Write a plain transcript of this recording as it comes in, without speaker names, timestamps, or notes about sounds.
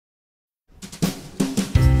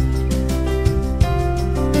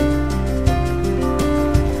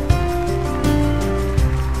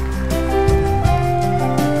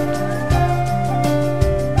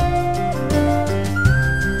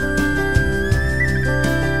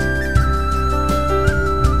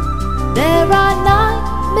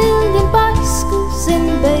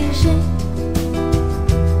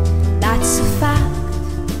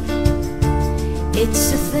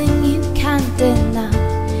It's a thing you can't deny,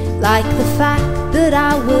 like the fact that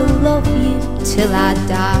I will love you till I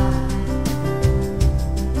die.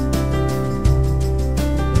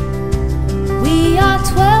 We are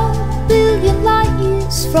 12 billion light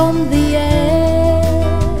years from the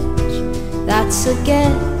edge. That's a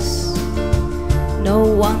guess, no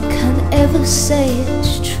one can ever say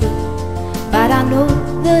it's true, but I know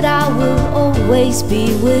that I will always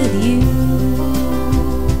be with you.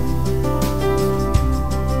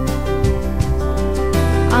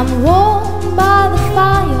 I'm warmed by the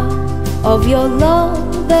fire of your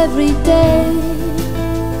love every day,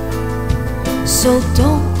 so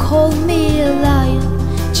don't call me a liar,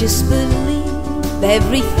 just believe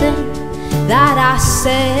everything that I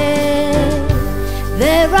say.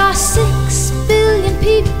 There are 6 billion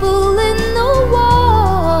people in the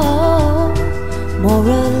world, more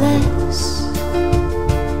or less,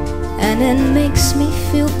 and it makes me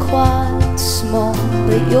feel quite small,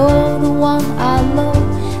 but you're the one I love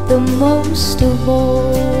the most of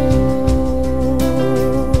all.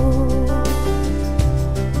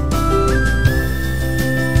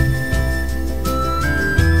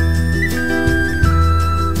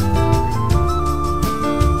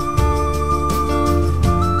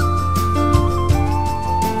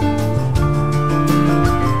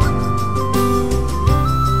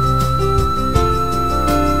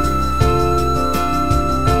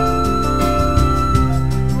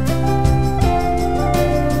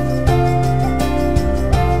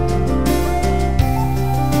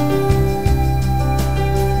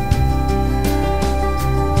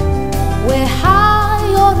 We're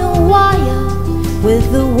high on a wire with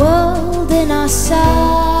the world in our sight,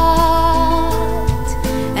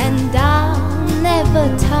 and I'll never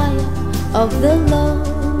tire of the love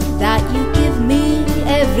that you give me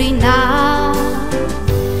every night.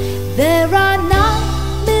 There are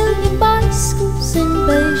 9 million bicycles in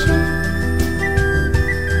Beijing,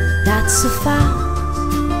 that's a fact.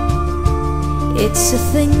 It's a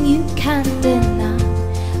thing you can't deny,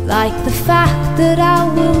 like the fact that I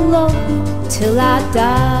will love you till I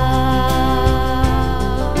die.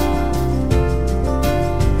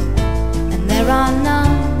 And there are